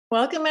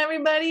Welcome,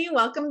 everybody.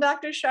 Welcome,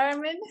 Dr.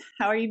 Sharman.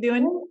 How are you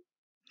doing?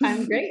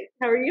 I'm great.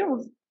 How are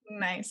you?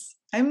 Nice.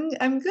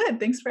 I'm good.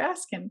 Thanks for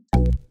asking.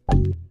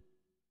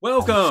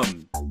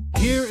 Welcome.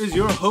 Here is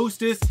your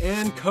hostess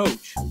and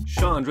coach,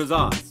 Chandra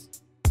Zaz,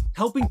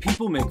 helping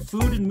people make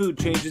food and mood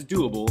changes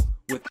doable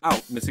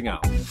without missing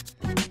out.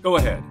 Go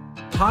ahead,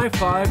 high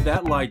five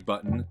that like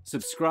button,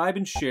 subscribe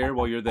and share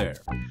while you're there.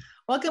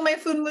 Welcome, my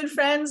food and mood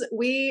friends.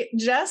 We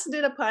just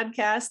did a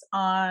podcast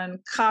on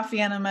coffee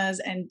enemas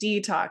and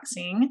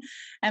detoxing.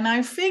 And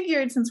I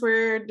figured since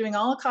we're doing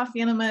all coffee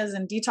enemas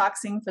and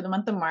detoxing for the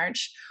month of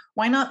March,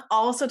 why not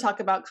also talk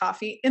about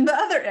coffee in the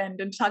other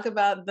end and talk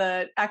about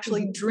the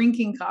actually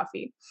drinking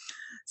coffee?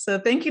 So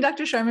thank you,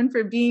 Dr. Sharman,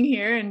 for being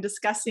here and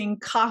discussing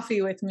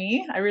coffee with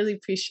me. I really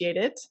appreciate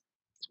it.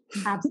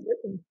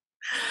 Absolutely.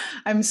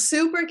 I'm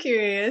super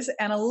curious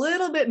and a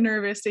little bit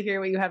nervous to hear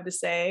what you have to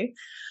say.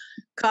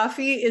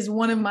 Coffee is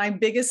one of my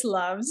biggest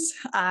loves.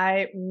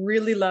 I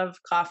really love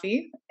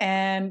coffee,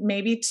 and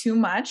maybe too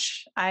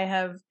much. I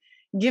have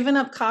given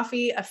up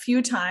coffee a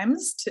few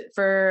times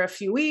for a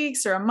few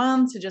weeks or a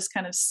month to just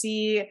kind of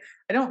see.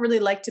 I don't really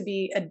like to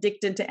be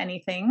addicted to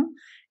anything.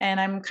 And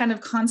I'm kind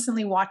of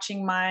constantly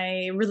watching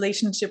my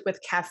relationship with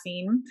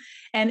caffeine.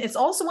 And it's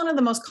also one of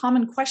the most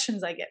common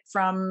questions I get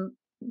from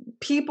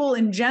people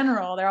in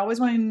general. They're always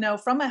wanting to know,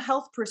 from a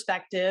health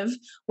perspective,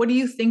 what do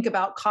you think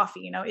about coffee?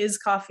 You know, is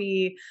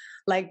coffee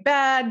like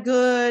bad,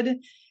 good?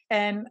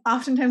 And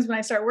oftentimes when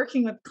I start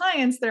working with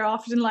clients, they're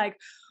often like,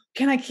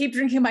 can I keep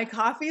drinking my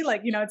coffee?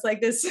 Like, you know, it's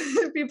like this,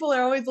 people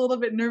are always a little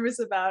bit nervous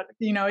about,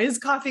 you know, is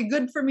coffee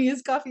good for me?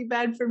 Is coffee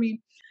bad for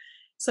me?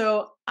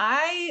 So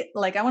I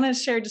want to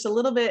share just a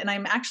little bit,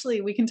 and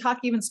we can talk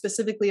even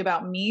specifically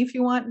about me if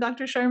you want,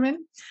 Dr.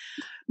 Sharman.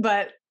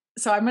 But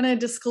so I'm going to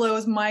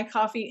disclose my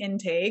coffee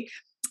intake.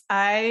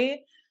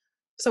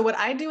 So what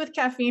I do with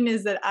caffeine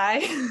is that I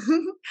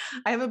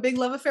have a big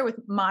love affair with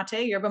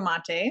mate, yerba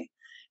mate.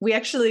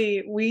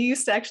 We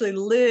used to actually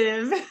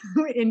live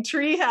in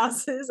tree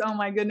houses. Oh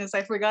my goodness,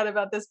 I forgot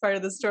about this part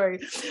of the story.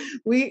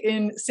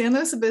 In San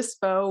Luis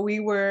Obispo, we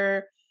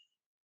were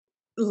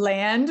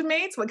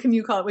landmates. What can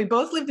you call it? We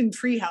both lived in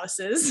tree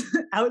houses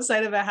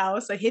outside of a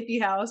house, a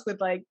hippie house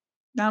with like,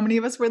 how many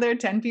of us were there?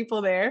 10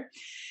 people there.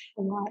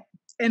 A lot.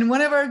 And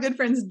one of our good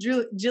friends,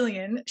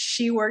 Jillian,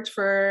 she worked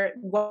for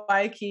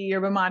Guayaki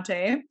Yerba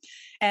Mate,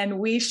 and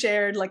we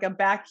shared like a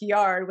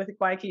backyard with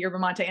Guayaki Yerba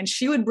Mate, and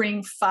she would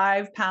bring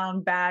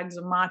 5-pound bags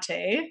of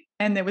mate,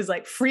 and there was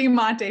like free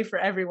mate for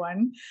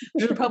everyone,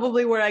 which is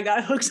probably where I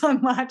got hooked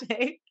on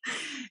mate.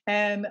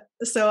 And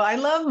so I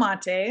love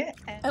mate.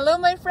 Hello,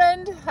 my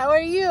friend. How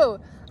are you?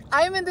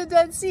 I'm in the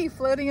Dead Sea,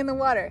 floating in the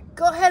water.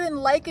 Go ahead and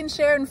like and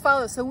share and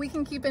follow so we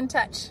can keep in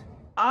touch.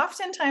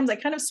 Oftentimes I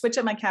kind of switch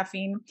up my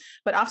caffeine,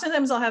 but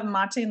oftentimes I'll have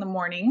mate in the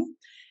morning,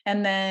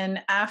 and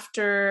then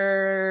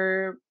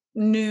after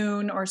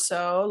noon or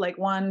so, like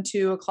 1,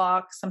 2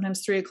 o'clock,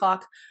 sometimes 3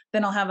 o'clock,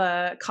 then I'll have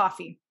a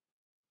coffee.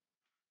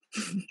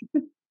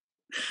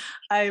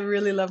 I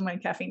really love my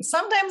caffeine.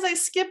 Sometimes I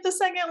skip the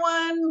second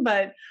one,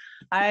 but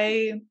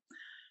I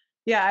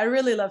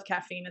really love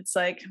caffeine. It's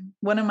like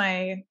one of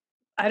my,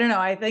 I don't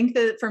know. I think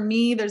that for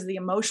me, there's the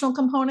emotional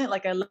component.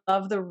 Like I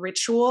love the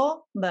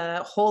ritual,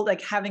 the whole,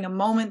 like having a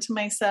moment to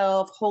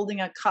myself, holding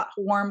a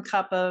warm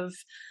cup of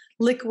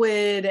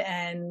liquid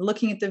and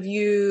looking at the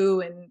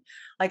view. And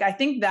like, I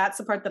think that's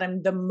the part that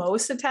I'm the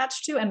most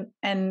attached to.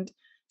 And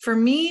for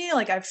me,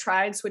 like I've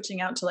tried switching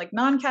out to like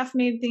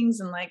non-caffeinated things,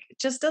 and like,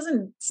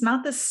 it's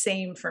not the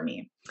same for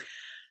me.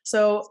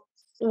 So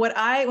when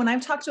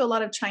I've talked to a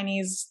lot of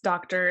Chinese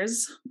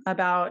doctors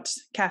about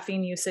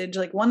caffeine usage,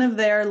 like one of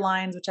their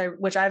lines,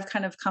 which I've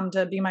kind of come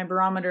to be my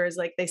barometer, is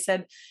like they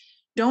said,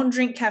 don't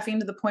drink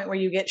caffeine to the point where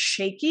you get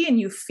shaky and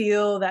you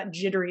feel that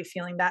jittery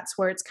feeling. That's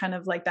where it's kind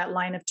of like that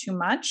line of too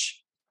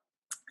much.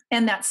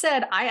 And that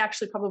said, I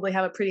actually probably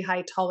have a pretty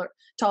high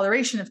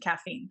toleration of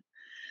caffeine.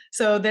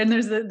 So then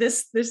there's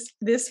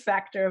this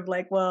factor of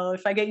like, well,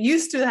 if I get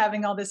used to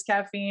having all this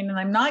caffeine and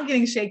I'm not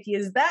getting shaky,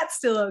 is that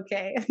still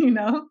okay? You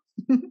know?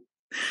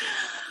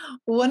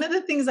 One of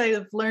the things I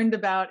have learned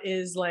about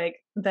is like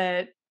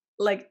that,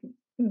 like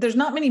there's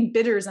not many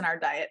bitters in our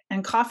diet,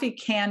 and coffee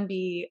can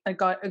be a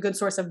good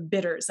source of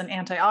bitters and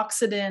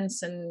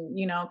antioxidants, and,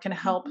 you know, can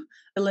help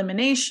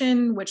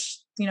elimination,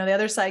 which, you know, the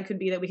other side could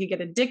be that we could get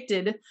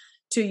addicted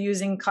to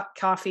using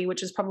coffee,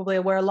 which is probably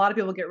where a lot of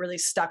people get really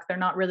stuck. They're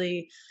not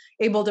really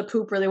able to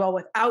poop really well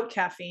without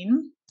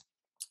caffeine.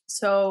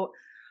 So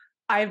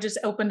I've just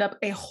opened up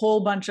a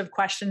whole bunch of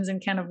questions and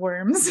can of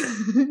worms.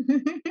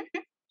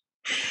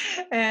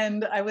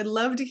 And I would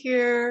love to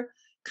hear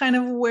kind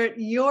of what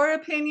your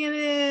opinion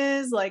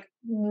is, like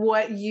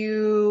what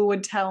you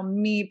would tell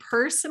me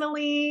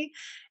personally,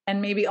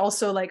 and maybe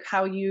also like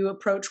how you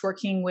approach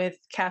working with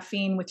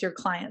caffeine with your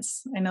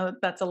clients. I know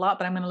that's a lot,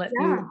 but I'm going to let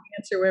you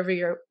answer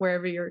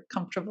wherever you're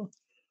comfortable.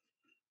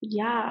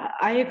 Yeah,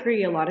 I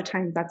agree. A lot of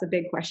times that's a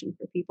big question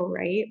for people,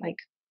 right? Like,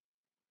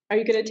 are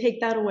you going to take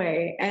that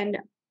away? And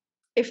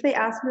if they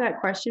ask me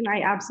that question,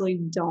 I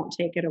absolutely don't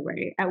take it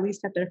away, at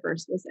least at their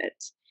first visit.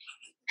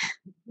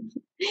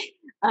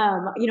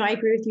 I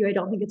agree with you. I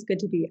don't think it's good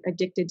to be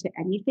addicted to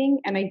anything.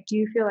 And I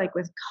do feel like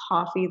with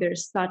coffee,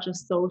 there's such a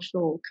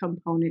social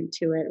component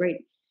to it, right?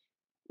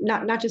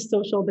 Not just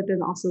social, but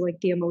then also like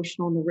the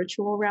emotional and the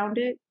ritual around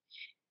it.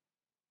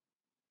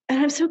 And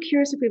I'm so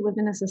curious if we lived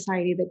in a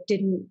society that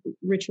didn't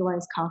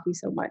ritualize coffee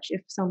so much,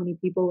 if so many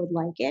people would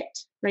like it,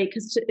 right?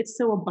 Because it's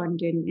so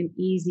abundant and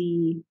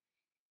easy.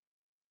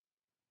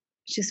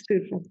 It's just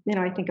food for,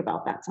 I think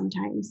about that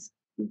sometimes.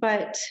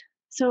 But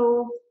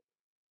so,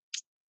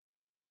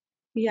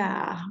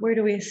 yeah, where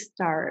do we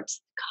start?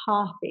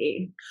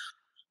 Coffee.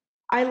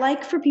 I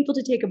like for people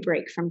to take a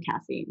break from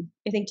caffeine.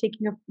 I think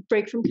taking a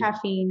break from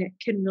caffeine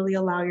can really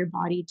allow your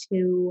body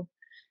to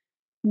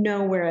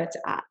know where it's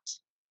at.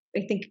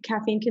 I think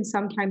caffeine can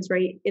sometimes,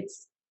 right?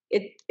 It's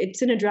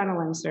an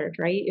adrenaline surge,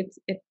 right?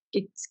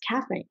 It's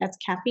caffeine. That's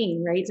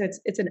caffeine, right? So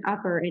it's an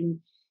upper, and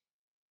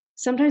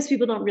sometimes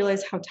people don't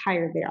realize how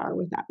tired they are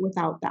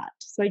without that.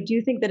 So I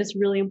do think that it's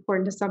really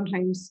important to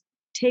sometimes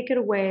take it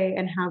away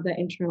and have that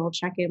internal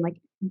check-in.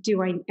 Like,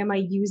 am I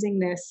using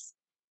this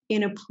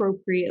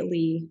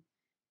inappropriately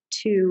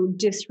to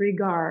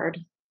disregard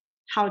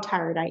how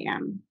tired I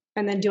am?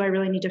 And then do I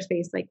really need to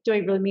face, like,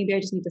 maybe I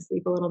just need to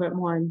sleep a little bit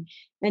more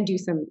and do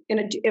some,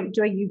 and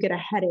you get a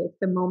headache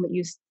the moment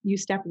you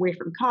step away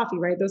from coffee,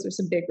 right? Those are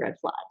some big red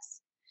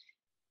flags.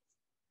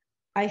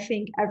 I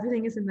think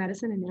everything is a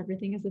medicine and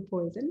everything is a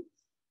poison.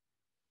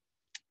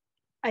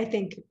 I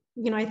think,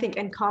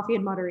 and coffee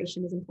in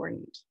moderation is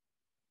important.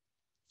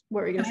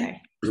 What were you going to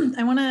say?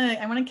 I want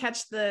to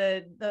catch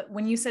the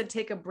when you said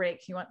take a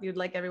break, you'd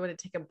like everyone to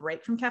take a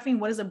break from caffeine.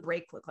 What does a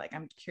break look like?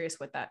 I'm curious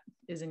what that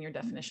is in your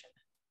definition.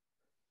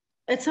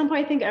 At some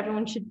point, I think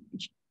everyone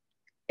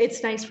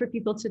it's nice for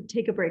people to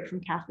take a break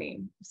from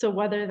caffeine. So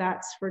whether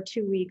that's for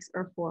 2 weeks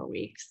or 4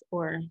 weeks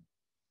or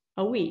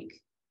a week.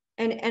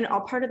 And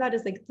all part of that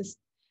is like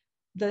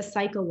the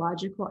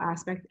psychological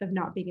aspect of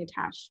not being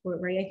attached to it,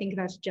 right? I think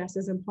that's just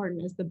as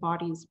important as the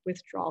body's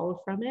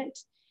withdrawal from it.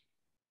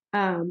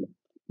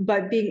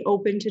 But being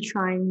open to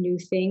trying new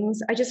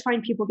things. I just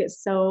find people get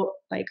so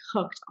like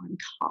hooked on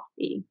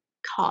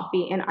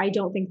coffee, and I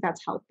don't think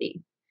that's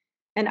healthy.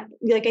 And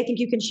like, I think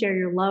you can share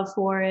your love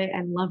for it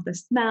and love the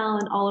smell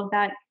and all of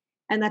that.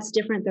 And that's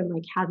different than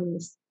like having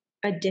this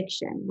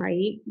addiction,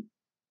 right?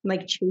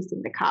 Like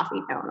chasing the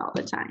coffee fountain all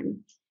the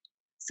time.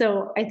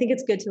 So I think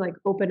it's good to like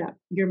open up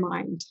your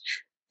mind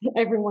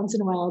every once in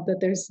a while that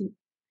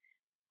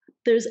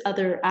there's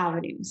other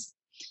avenues.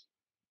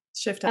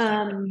 Shift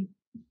up.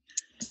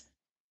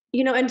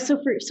 And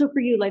so for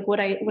you, like, would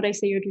I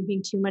say you're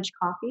drinking too much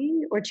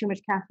coffee or too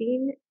much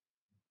caffeine?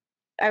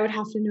 I would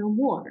have to know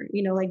more,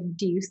 like,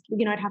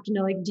 I'd have to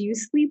know, like, do you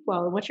sleep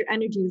well? What's your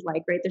energy is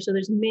like, right there? So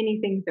there's many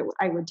things that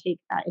I would take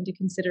that into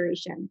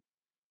consideration.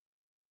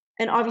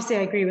 And obviously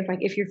I agree with,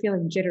 like, if you're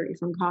feeling jittery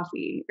from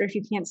coffee or if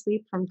you can't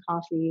sleep from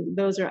coffee,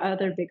 those are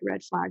other big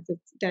red flags.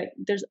 That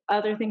there's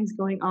other things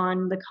going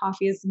on. The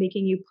coffee is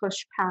making you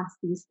push past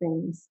these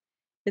things.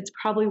 It's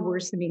probably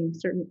worsening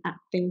certain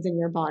things in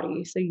your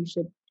body. So you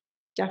should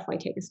definitely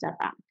take a step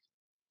back.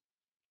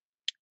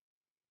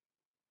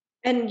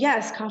 And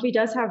yes, coffee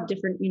does have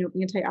different,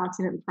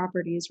 antioxidant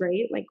properties,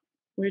 right? Like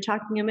we were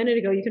talking a minute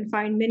ago, you can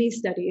find many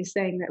studies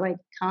saying that like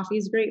coffee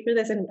is great for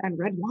this and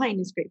red wine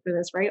is great for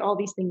this, right? All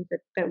these things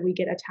that we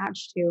get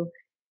attached to.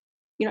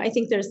 I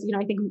think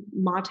I think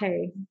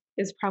mate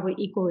is probably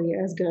equally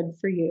as good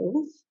for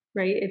you,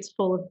 right? Its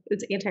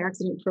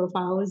antioxidant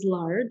profile is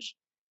large.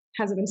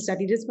 Has it been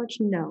studied as much?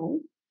 No.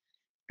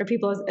 Are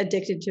people as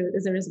addicted to it?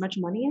 Is there as much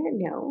money in it?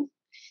 No.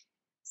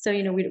 So,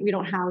 we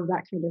don't have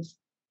that kind of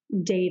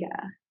data.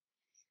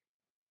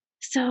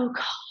 So,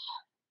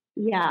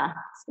 yeah.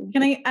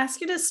 Can I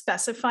ask you to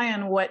specify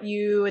on what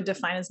you would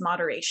define as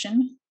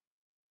moderation?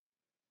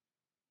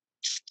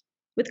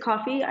 With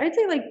coffee, I'd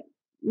say like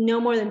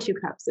no more than 2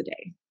 cups a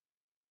day.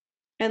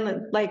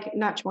 And like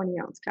not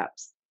 20-ounce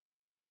cups,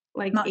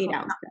 like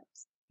 8-ounce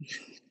cups.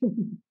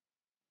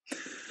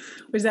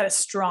 Was that a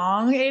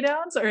strong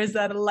 8-ounce or is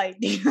that a light?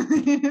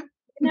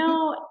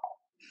 No,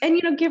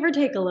 and give or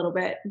take a little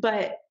bit,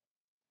 but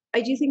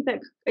I do think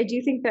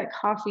that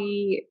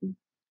coffee,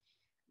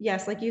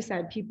 yes, like you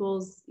said,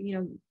 people's,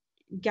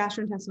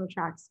 gastrointestinal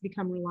tracts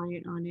become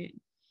reliant on it.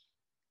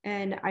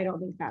 And I don't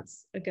think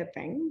that's a good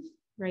thing,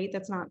 right?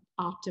 That's not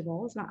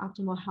optimal. It's not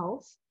optimal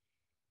health.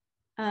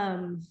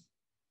 And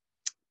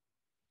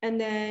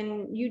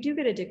then you do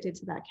get addicted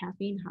to that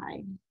caffeine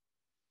high.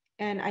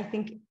 And I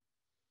think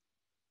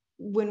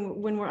when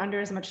we're under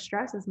as much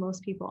stress as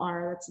most people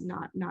are, that's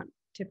not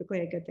typically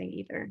a good thing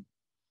either,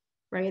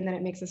 right? And then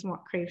it makes us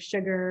want crave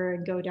sugar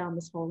and go down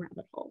this whole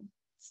rabbit hole.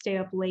 Stay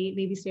up late,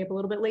 maybe stay up a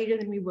little bit later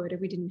than we would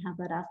if we didn't have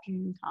that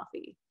afternoon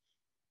coffee.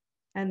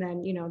 And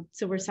then,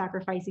 so we're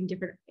sacrificing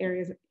different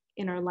areas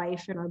in our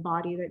life and our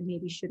body that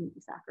maybe shouldn't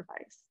be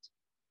sacrificed.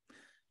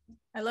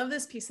 I love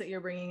this piece that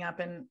you're bringing up.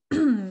 And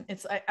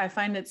I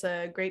find it's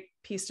a great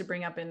piece to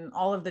bring up in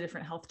all of the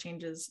different health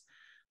changes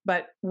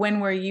But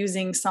when we're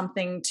using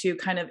something to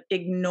kind of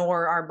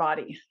ignore our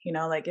body,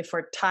 like if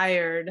we're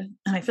tired,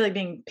 and I feel like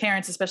being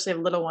parents, especially of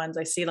little ones,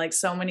 I see like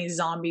so many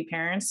zombie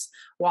parents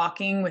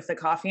walking with the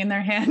coffee in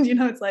their hand,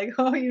 it's like,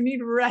 oh, you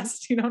need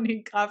rest. You don't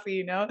need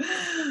coffee,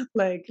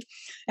 like,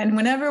 and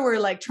whenever we're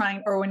like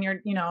trying, or when you're,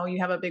 you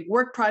have a big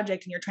work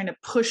project and you're trying to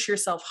push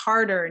yourself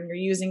harder and you're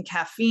using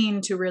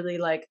caffeine to really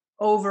like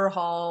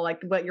overhaul like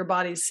what your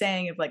body's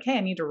saying of like, hey, I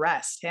need to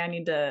rest. Hey, I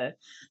need to.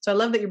 So I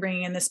love that you're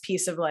bringing in this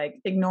piece of like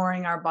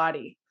ignoring our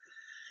body.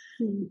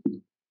 Mm-hmm.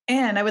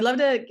 And I would love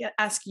to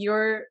ask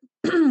your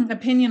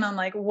opinion on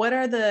like, what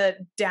are the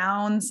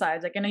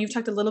downsides? Like, I know you've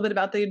talked a little bit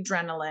about the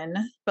adrenaline,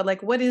 but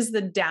like, what is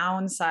the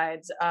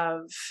downsides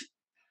of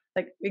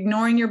like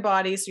ignoring your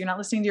body? So you're not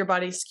listening to your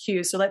body's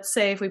cues. So let's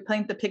say if we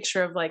paint the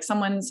picture of like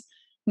someone's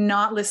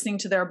not listening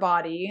to their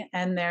body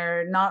and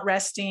they're not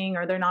resting,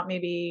 or they're not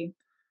maybe,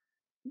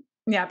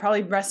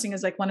 probably resting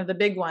is like one of the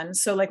big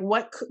ones. So like,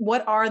 what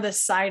are the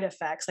side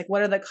effects? Like,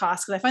 what are the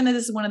costs? Because I find that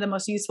this is one of the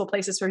most useful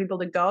places for people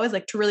to go, is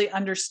like to really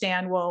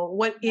understand, well,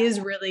 what is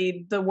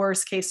really the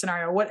worst case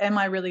scenario? What am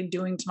I really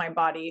doing to my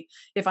body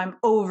if I'm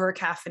over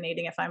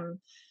caffeinating, if I'm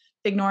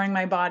ignoring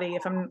my body,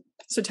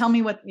 so tell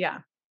me what,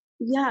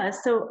 Yeah,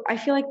 so I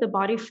feel like the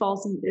body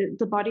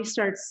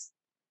starts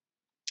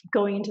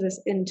going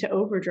into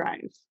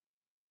overdrive,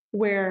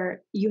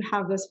 where you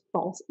have this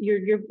false,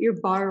 you're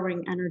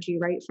borrowing energy,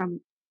 right, from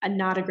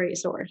not a great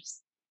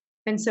source.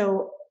 And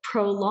so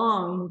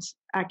prolonged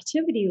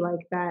activity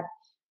like that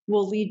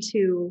will lead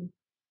to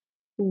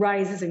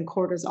rises in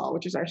cortisol,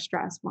 which is our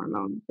stress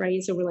hormone,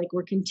 right? So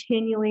we're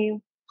continually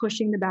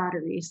pushing the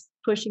batteries.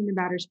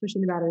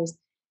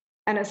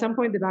 And at some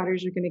point the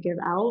batteries are going to give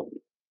out,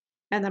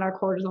 and then our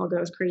cortisol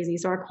goes crazy.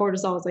 So our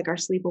cortisol is like our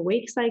sleep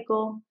awake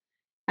cycle.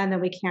 And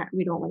then we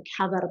don't like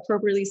have that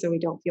appropriately. So we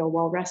don't feel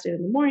well rested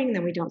in the morning.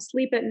 Then we don't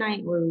sleep at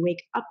night, or we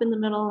wake up in the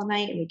middle of the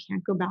night and we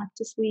can't go back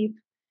to sleep.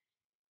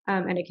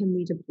 And it can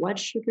lead to blood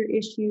sugar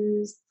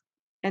issues.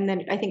 And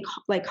then I think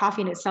like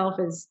coffee in itself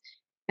is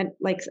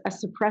like a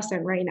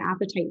suppressant, right? An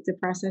appetite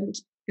suppressant.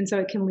 And so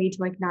it can lead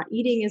to like not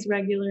eating as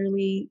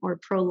regularly, or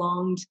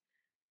prolonged,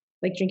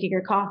 like drinking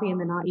your coffee and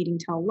then not eating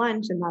till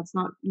lunch. And that's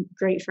not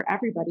great for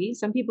everybody.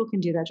 Some people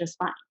can do that just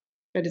fine,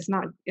 but it's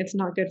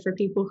not good for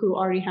people who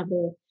already have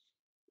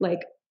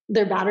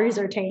their batteries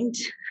are tanked,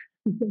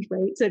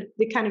 right? So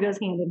it kind of goes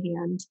hand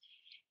in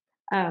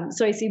hand.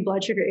 So I see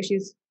blood sugar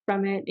issues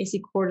from it. I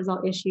see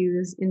cortisol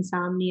issues,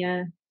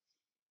 insomnia.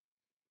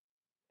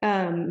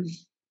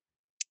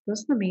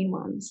 Those are the main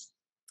ones.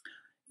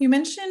 You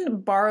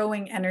mentioned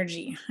borrowing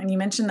energy, and you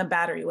mentioned the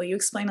battery. Will you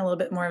explain a little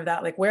bit more of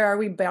that? Like, where are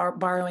we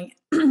borrowing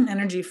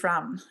energy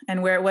from,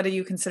 and what do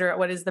you consider,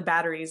 what is the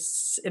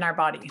batteries in our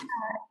body?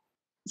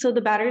 So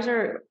the batteries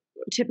are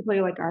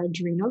typically like our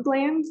adrenal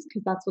glands,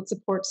 because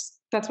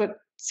that's what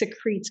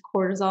secretes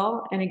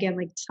cortisol, and again,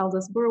 like tells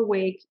us we're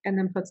awake and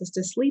then puts us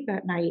to sleep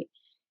at night.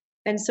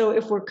 And so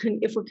if we're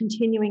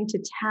continuing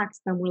to tax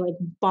them, we're like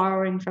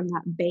borrowing from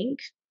that bank,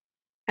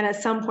 and at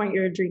some point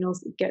your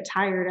adrenals get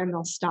tired and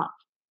they'll stop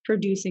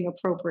producing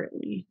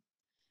appropriately.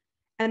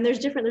 And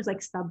there's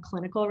like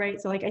subclinical, right?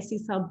 So like I see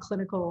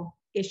subclinical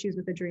issues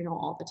with adrenal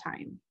all the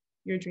time.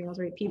 Your adrenals,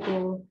 right?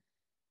 People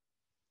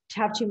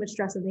have too much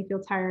stress and they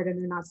feel tired and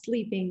they're not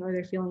sleeping, or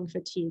they're feeling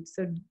fatigued.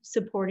 So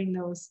supporting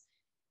those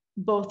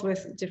both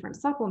with different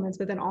supplements,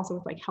 but then also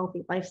with like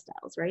healthy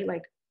lifestyles, right?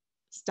 Like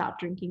stop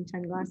drinking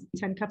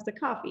 10 cups of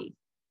coffee.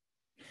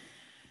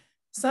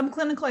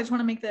 Subclinical, I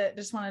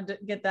just wanted to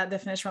get that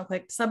definition real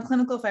quick.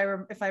 Subclinical,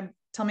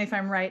 tell me if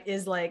I'm right,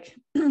 is like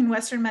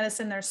Western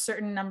medicine, there's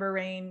certain number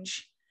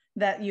range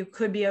that you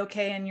could be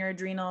okay in your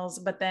adrenals,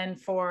 but then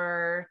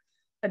for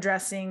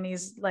addressing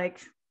these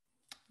like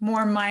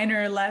more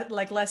minor,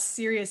 less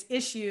serious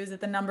issues,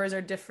 that the numbers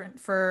are different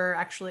for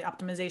actually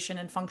optimization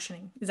and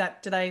functioning. Yeah,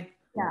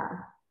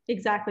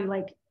 exactly.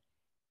 Like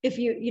if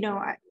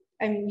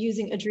I'm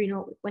using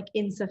adrenal like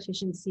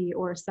insufficiency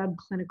or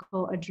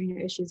subclinical adrenal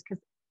issues,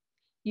 because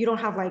you don't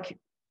have like,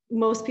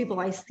 most people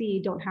I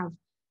see don't have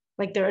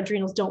like their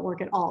adrenals don't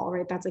work at all,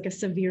 right? That's like a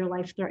severe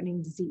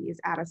life-threatening disease,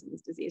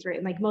 Addison's disease, right?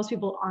 And like most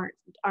people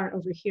aren't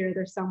over here,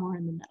 they're somewhere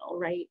in the middle,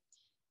 right?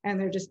 And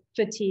they're just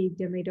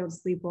fatigued and they don't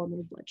sleep well and they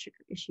have blood sugar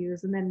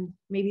issues, and then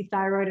maybe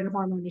thyroid and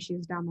hormone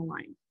issues down the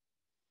line.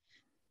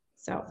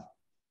 So,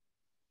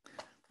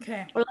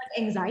 okay. Or like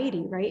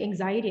anxiety, right?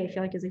 Anxiety, I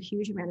feel like, is a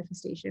huge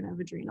manifestation of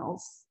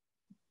adrenals,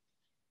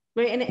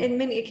 right? And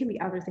it can be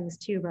other things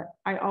too, but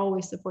I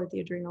always support the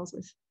adrenals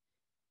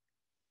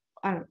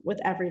with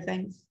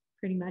everything,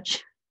 pretty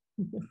much.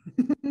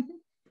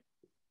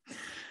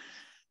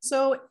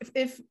 So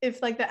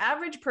if like the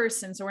average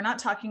person, so we're not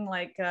talking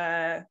like,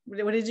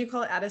 what did you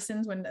call it?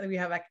 Addison's, when we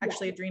have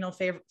actually adrenal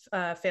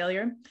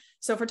failure.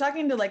 So if we're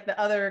talking to like the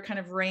other kind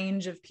of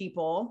range of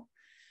people,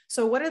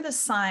 So, what are the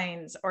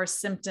signs or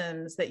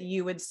symptoms that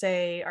you would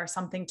say are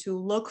something to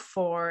look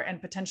for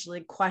and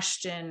potentially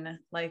question,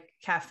 like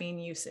caffeine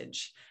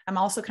usage? I'm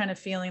also kind of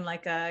feeling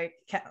like a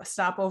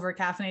stop over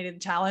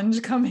caffeinated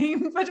challenge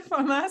coming, but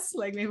from us,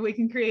 like maybe we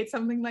can create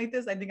something like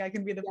this. I think I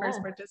can be the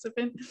first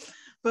participant.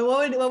 But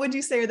what would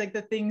you say are like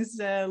the things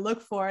to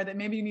look for that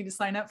maybe you need to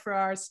sign up for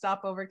our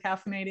stop over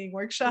caffeinating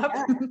workshop?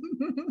 Yeah.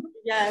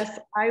 Yes,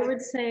 I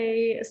would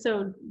say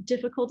so.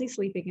 Difficulty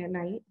sleeping at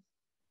night.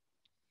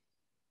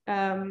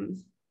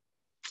 And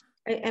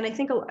I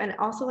think, and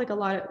also like a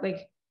lot of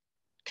like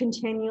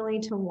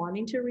continually to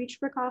wanting to reach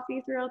for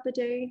coffee throughout the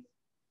day,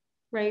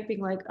 right?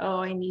 Being like,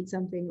 oh, I need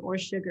something, or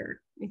sugar.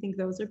 I think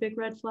those are big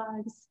red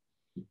flags.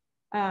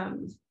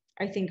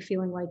 I think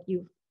feeling like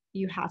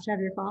you have to have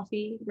your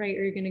coffee, right?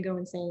 Or you're going to go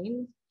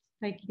insane.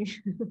 Like,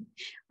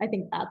 I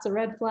think that's a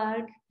red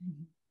flag.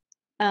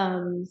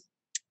 And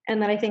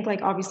then I think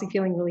like obviously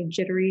feeling really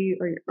jittery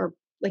or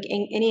like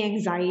any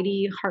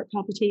anxiety, heart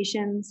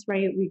palpitations,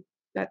 right?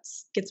 That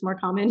gets more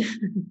common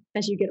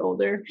as you get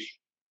older,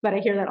 but I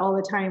hear that all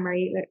the time,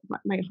 right? That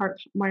my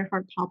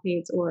heart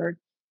palpitates, or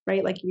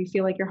right, like you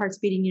feel like your heart's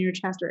beating in your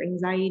chest, or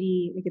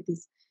anxiety. We get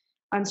these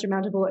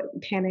unsurmountable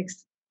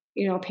panics,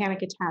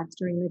 panic attacks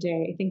during the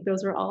day. I think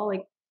those are all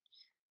like,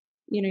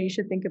 you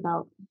should think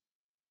about.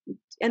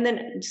 And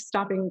then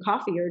stopping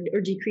coffee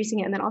or decreasing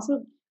it, and then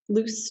also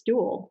loose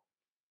stool.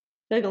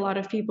 Like a lot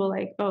of people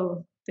like,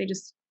 oh, they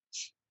just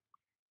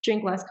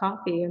drink less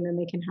coffee and then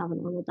they can have a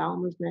normal bowel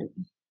movement.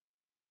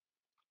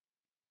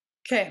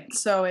 Okay,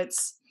 so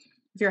it's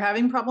if you're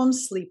having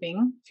problems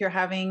sleeping, if you're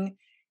having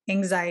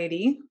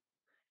anxiety,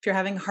 if you're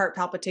having heart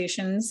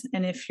palpitations,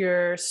 and if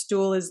your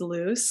stool is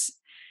loose,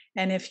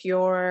 and if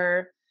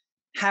you're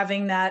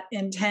having that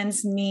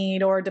intense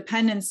need or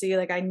dependency,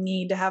 like I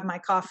need to have my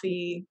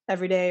coffee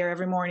every day or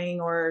every morning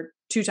or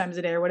 2 times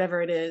a day or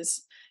whatever it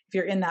is, if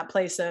you're in that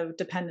place of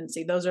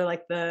dependency, those are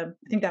like I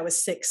think that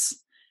was 6,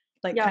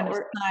 like kind of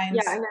signs.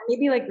 Yeah, and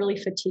maybe like really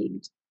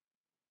fatigued.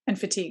 And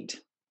fatigued.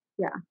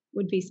 Yeah,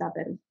 would be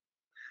 7.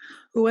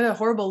 Ooh, what a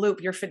horrible loop.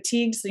 You're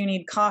fatigued, so you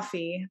need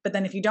coffee. But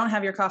then if you don't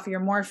have your coffee,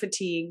 you're more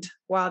fatigued.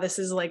 Wow, this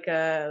is like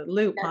a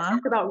loop, huh?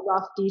 Talk about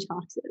rough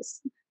detoxes.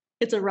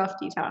 It's a rough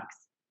detox.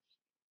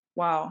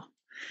 Wow.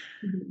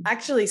 Mm-hmm.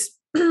 Actually,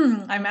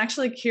 I'm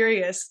actually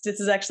curious. This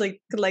is actually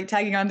like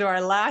tagging onto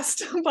our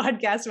last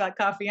podcast about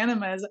coffee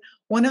enemas.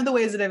 One of the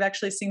ways that I've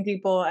actually seen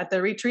people at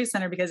the retreat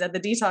center, because at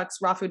the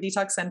raw food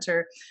detox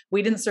center,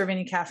 we didn't serve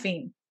any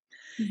caffeine.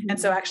 Mm-hmm. And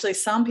so actually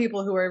some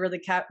people who are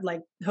really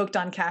hooked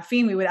on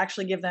caffeine, we would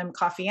actually give them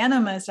coffee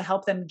enemas to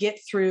help them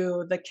get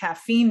through the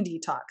caffeine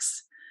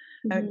detox.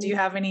 Mm-hmm. Do you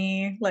have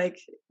any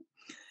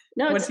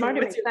No, it's smart.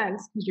 It makes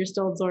sense because you're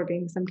still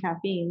absorbing some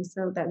caffeine.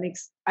 So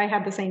I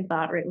had the same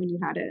thought right when you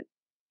had it.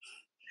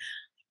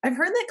 I've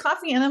heard that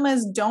coffee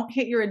enemas don't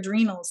hit your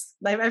adrenals.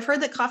 I've heard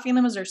that coffee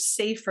enemas are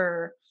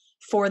safer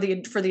for the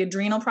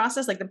adrenal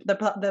process, like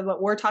the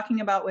what we're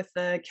talking about with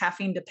the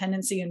caffeine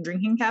dependency and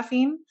drinking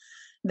caffeine.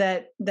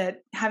 That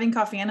having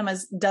coffee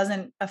enemas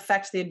doesn't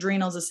affect the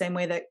adrenals the same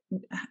way that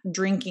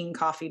drinking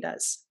coffee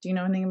does. Do you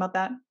know anything about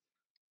that?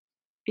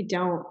 I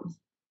don't.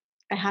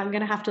 I'm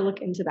going to have to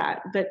look into that.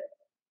 But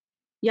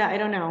yeah, I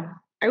don't know.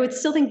 I would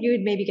still think you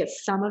would maybe get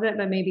some of it,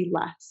 but maybe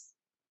less.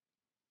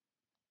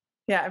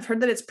 Yeah, I've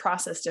heard that it's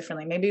processed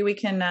differently. Maybe we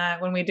can,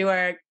 when we do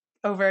our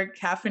over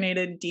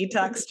caffeinated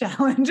detox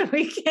challenge,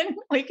 we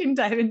can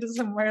dive into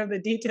some more of the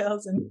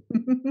details and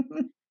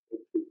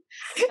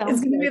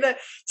it's going to be the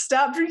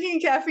stop drinking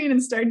caffeine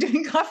and start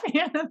doing coffee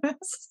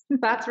enemas.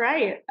 That's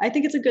right. I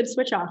think it's a good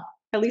switch off,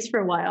 at least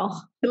for a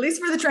while. At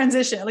least for the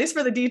transition, at least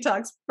for the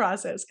detox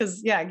process. Because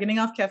yeah, getting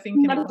off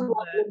caffeine can be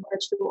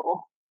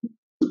ritual.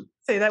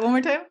 Say that one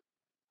more time.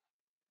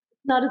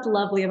 Not as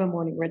lovely of a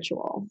morning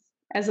ritual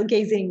as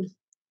gazing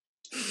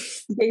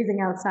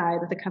outside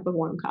with a cup of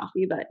warm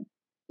coffee, but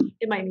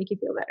it might make you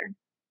feel better.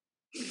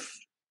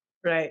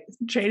 Right.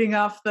 Trading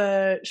off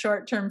the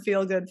short-term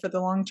feel good for the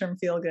long-term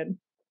feel good.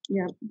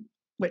 Yeah.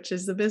 Which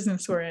is the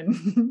business we're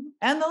in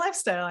and the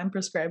lifestyle I'm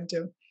prescribed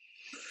to.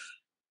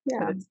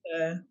 Yeah.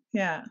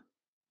 Yeah.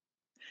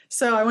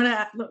 So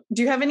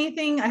do you have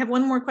anything? I have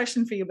one more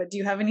question for you, but do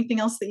you have anything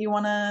else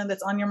that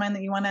that's on your mind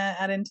that you want to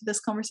add into this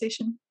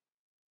conversation?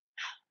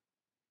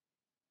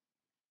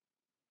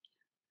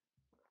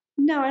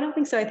 No, I don't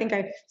think so. I think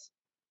I've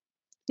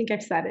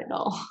said it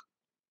all.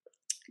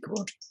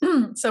 Cool.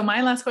 So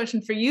my last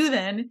question for you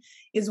then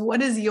is,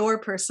 what is your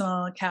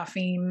personal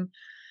caffeine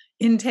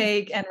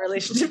intake and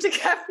relationship to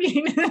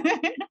caffeine?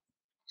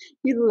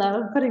 You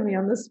love putting me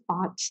on the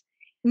spot.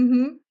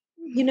 Mm-hmm.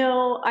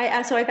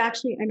 I'm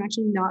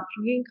actually not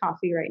drinking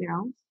coffee right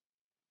now,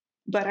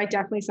 but I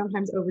definitely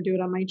sometimes overdo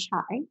it on my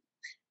chai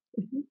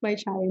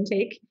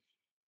intake.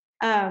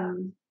 Right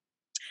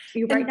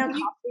now,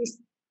 coffee.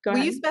 Will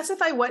you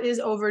specify what is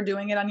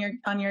overdoing it on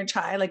your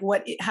chai? Like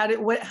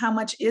how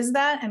much is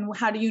that, and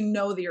how do you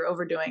know that you're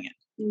overdoing it?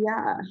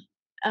 Yeah.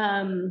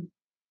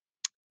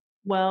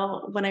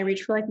 Well, when I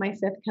reach for like my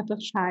 5th cup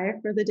of chai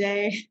for the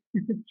day,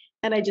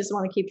 and I just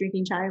want to keep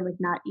drinking chai and like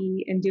not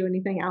eat and do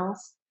anything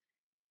else,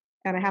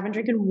 and I haven't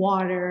drinking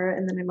water,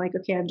 and then I'm like,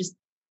 okay, I'm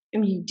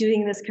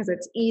doing this because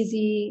it's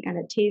easy and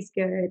it tastes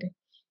good.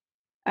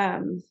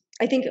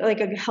 I think like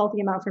a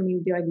healthy amount for me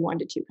would be like 1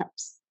 to 2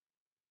 cups.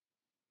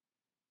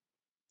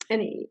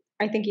 And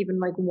I think even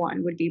like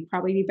one would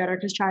probably be better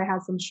because chai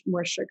has some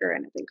more sugar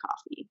in it than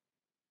coffee.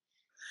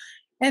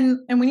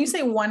 And when you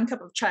say 1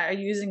 cup of chai, are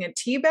you using a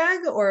tea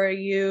bag or are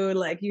you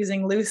like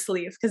using loose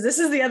leaf? Because this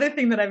is the other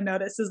thing that I've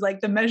noticed is like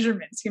the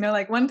measurements,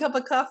 like 1 cup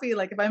of coffee,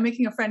 like if I'm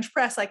making a French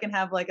press, I can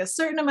have like a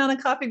certain amount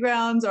of coffee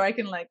grounds, or I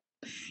can like,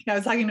 I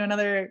was talking to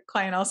another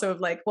client also of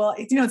like, well,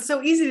 it's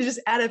so easy to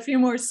just add a few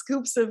more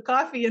scoops of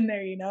coffee in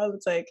there,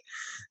 it's like,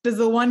 does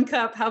the 1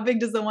 cup, how big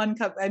does the 1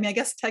 cup, I mean, I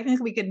guess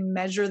technically we could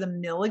measure the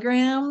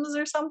milligrams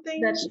or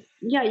something.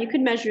 Yeah, you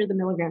could measure the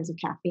milligrams of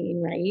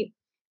caffeine, right?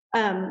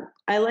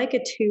 I like a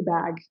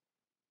 2-bag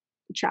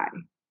chai.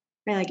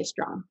 I like it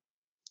strong.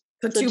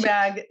 So 2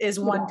 bag is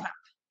 1 cup.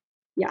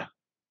 Yeah.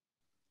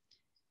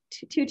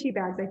 Two tea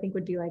bags, I think,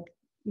 would be like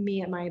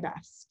me at my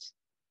best.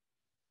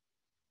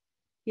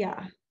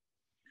 Yeah.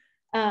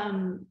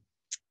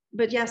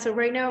 But yeah, so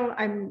right now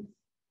I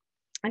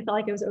felt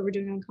like I was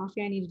overdoing on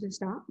coffee. I needed to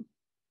stop.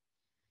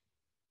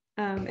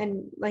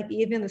 And like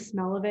even the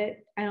smell of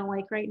it, I don't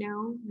like right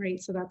now,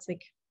 right? So that's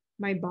like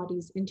my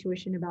body's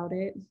intuition about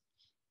it.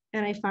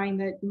 And I find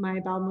that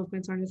my bowel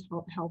movements aren't as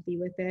healthy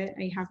with it.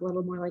 I have a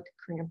little more like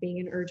cramping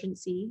and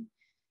urgency.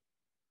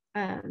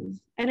 And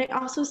I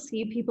also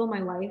see people in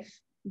my life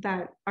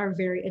that are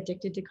very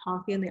addicted to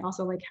coffee, and they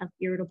also like have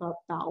irritable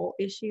bowel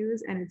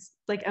issues. And it's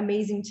like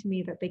amazing to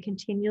me that they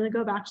continually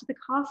go back to the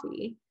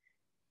coffee,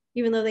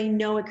 even though they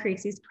know it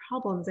creates these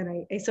problems.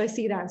 And so I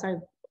see that.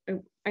 So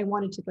I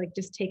wanted to like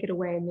just take it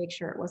away and make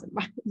sure it wasn't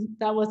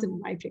that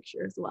wasn't my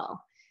picture as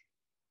well.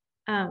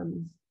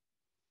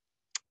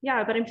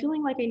 Yeah, but I'm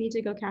feeling like I need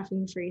to go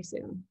caffeine free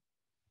soon.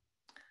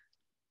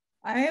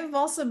 I've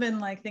also been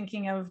like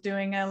thinking of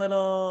doing a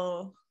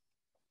little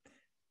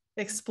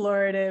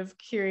explorative,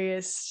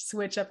 curious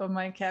switch up of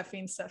my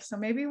caffeine stuff. So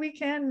maybe what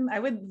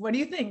do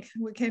you think?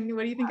 What do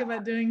you think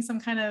about doing some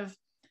kind of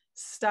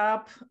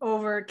stop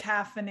over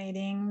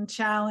caffeinating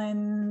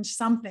challenge,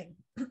 something?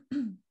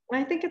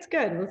 I think it's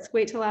good. Let's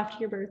wait till after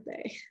your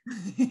birthday.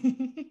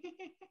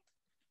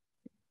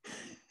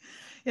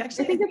 Yeah,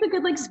 actually, I think it's a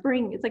good like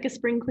spring. It's like a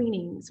spring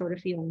cleaning sort of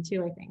feeling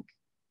too, I think.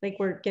 Like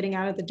we're getting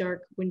out of the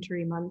dark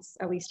wintry months,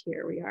 at least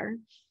here we are.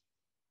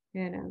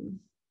 And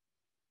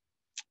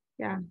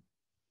yeah.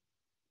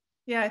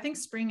 Yeah, I think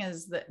spring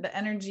is the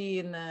energy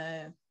and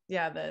the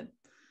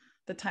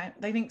time.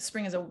 I think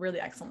spring is a really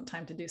excellent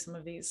time to do some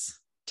of these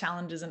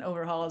challenges and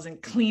overhauls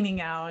and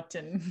cleaning out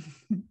and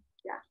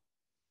yeah.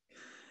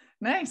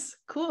 Nice.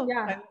 Cool.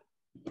 Yeah.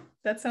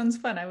 That sounds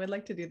fun. I would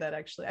like to do that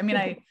actually. I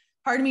mean,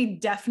 part of me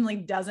definitely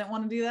doesn't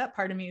want to do that.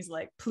 Part of me is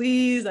like,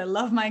 please, I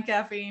love my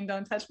caffeine.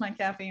 Don't touch my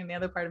caffeine. And the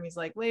other part of me is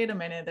like, wait a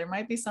minute, there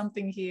might be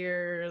something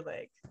here.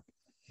 Like,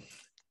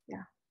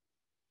 yeah.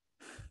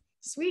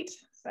 Sweet.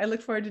 I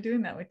look forward to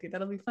doing that with you.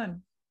 That'll be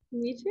fun.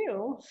 Me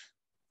too.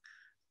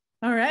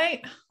 All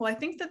right. Well, I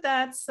think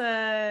that's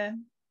an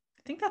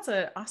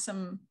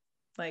awesome,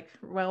 like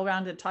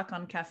well-rounded talk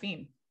on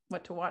caffeine,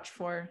 what to watch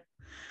for.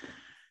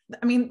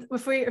 I mean,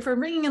 if we're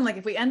bringing in, like,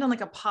 if we end on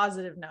like a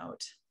positive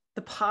note,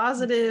 the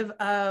positive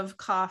of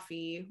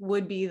coffee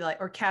would be like,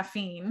 or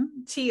caffeine,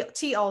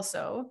 tea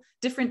also,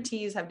 different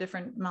teas have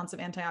different amounts of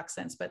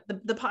antioxidants, but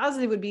the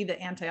positive would be the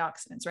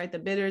antioxidants, right? The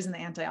bitters and the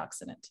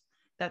antioxidant.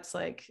 That's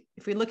like,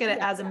 if we look at it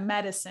as a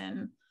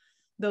medicine,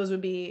 those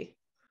would be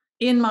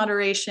in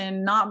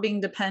moderation, not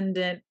being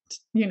dependent,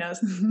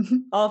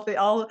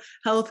 all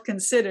health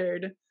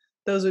considered,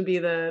 those would be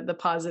the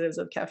positives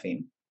of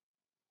caffeine.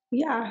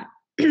 Yeah.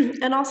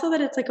 And also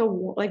that it's like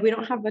we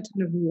don't have a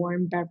ton of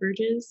warm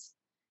beverages.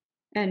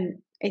 And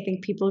I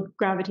think people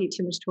gravitate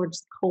too much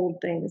towards cold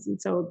things. And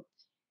so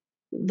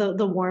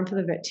the warmth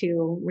of it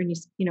too, when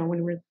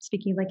when we're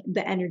speaking like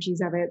the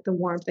energies of it, the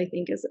warmth I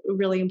think is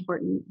really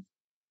important.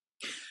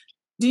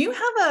 Do you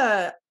have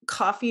a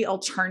coffee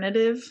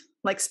alternative?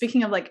 Like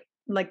speaking of like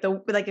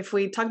if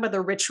we talk about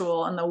the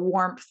ritual and the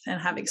warmth and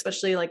having,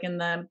 especially like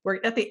we're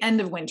at the end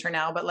of winter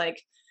now, but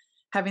like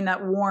having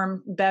that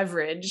warm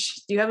beverage,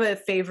 do you have a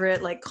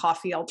favorite like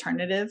coffee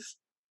alternative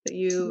that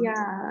you?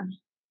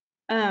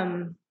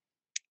 Yeah.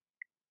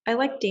 I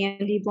like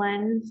Dandy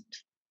Blend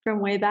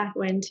from way back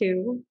when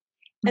too.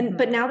 And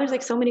but now there's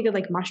like so many good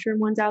like mushroom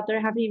ones out there.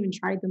 I haven't even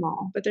tried them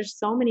all, but there's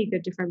so many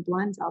good different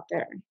blends out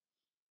there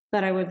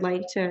that I would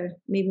like to,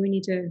 maybe we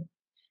need to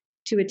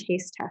do a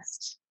taste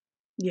test.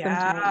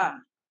 Yeah.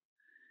 Sometime.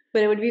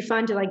 But it would be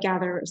fun to like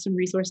gather some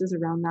resources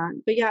around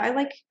that. But yeah, I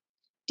like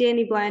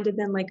Dandy Blend and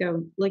then like a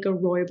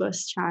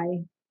rooibos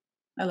chai.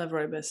 I love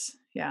rooibos.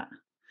 Yeah.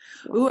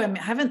 Ooh, I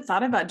haven't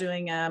thought about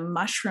doing a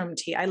mushroom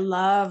tea. I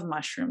love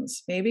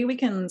mushrooms. Maybe we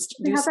can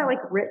do that like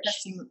rich.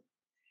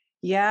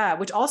 Yeah,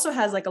 which also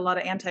has like a lot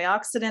of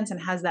antioxidants and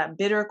has that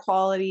bitter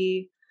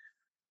quality.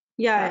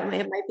 Yeah,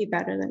 it might be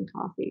better than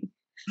coffee.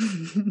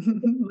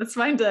 Let's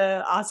find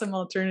an awesome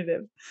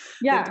alternative.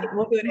 Yeah, tastes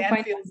good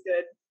and feels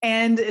good,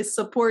 and it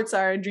supports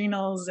our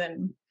adrenals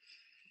and.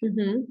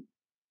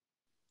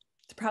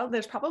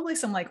 there's probably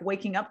some like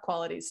waking up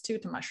qualities too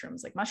to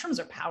mushrooms. Like mushrooms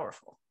are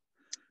powerful.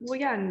 Well,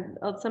 yeah, and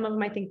some of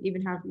them I think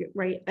even have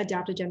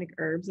adaptogenic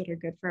herbs that are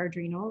good for our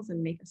adrenals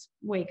and make us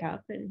wake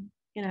up in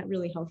a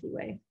really healthy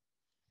way.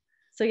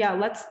 So yeah,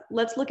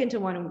 let's look into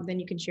one, and then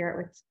you can share it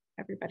with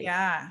everybody.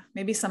 Yeah,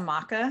 maybe some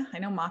maca. I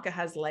know maca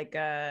has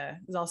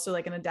is also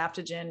like an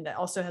adaptogen that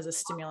also has a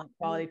stimulant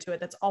quality to it.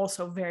 That's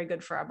also very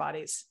good for our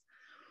bodies.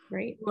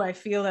 Right. Ooh, I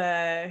feel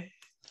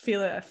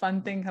a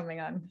fun thing coming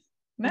on.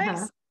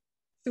 Nice.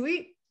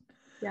 Sweet.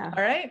 Yeah.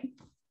 All right.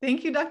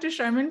 Thank you, Dr.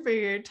 Sharman, for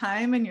your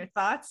time and your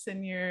thoughts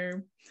and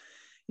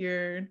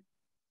your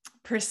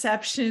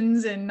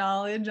perceptions and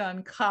knowledge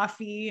on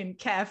coffee and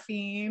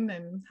caffeine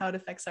and how it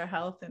affects our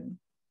health. And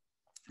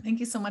thank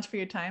you so much for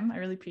your time. I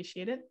really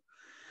appreciate it.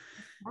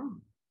 Wow.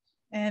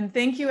 And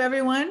thank you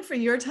everyone for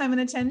your time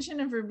and attention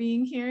and for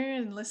being here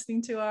and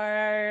listening to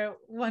our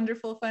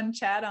wonderful, fun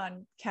chat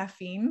on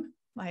caffeine.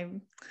 I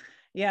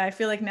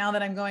feel like now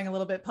that I'm going a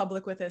little bit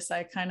public with this,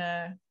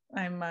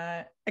 I'm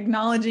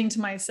acknowledging to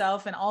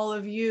myself and all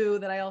of you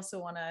that I also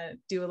want to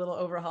do a little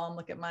overhaul and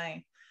look at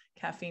my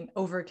caffeine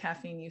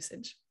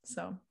usage.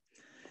 So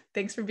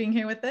thanks for being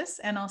here with us,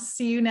 and I'll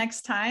see you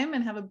next time,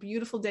 and have a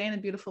beautiful day and a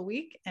beautiful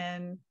week,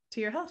 and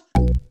to your health.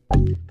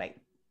 Bye.